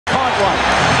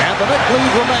the Knicks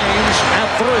lead remains at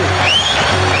 3.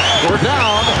 We're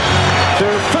down to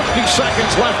 50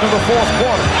 seconds left in the fourth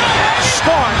quarter.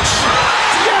 Starks,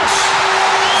 yes!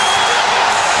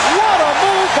 What a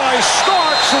move by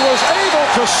Starks, who was able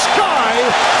to sky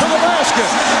to the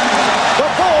basket. The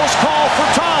Bulls call for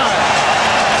time.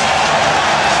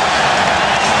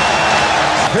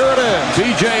 Here it is.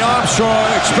 B.J.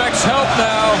 Armstrong expects help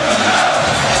now.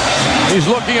 He's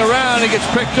looking around. He gets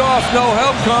picked off. No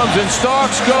help comes, and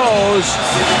Starks goes.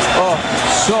 Oh,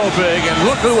 so big. And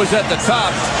look who was at the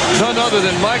top. None other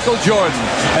than Michael Jordan.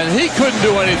 And he couldn't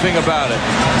do anything about it.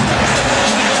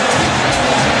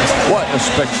 What a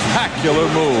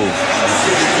spectacular move.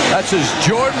 That's as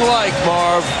Jordan-like,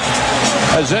 Marv,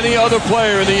 as any other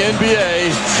player in the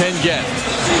NBA can get.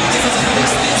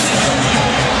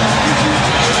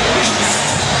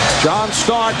 John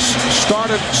Starks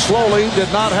started slowly,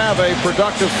 did not have a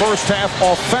productive first half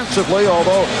offensively,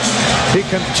 although he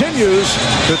continues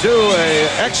to do an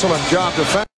excellent job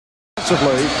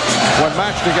defensively when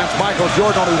matched against Michael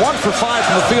Jordan. Only 1 for 5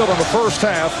 from the field in the first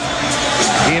half.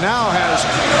 He now has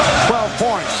 12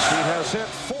 points. He has hit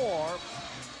 4.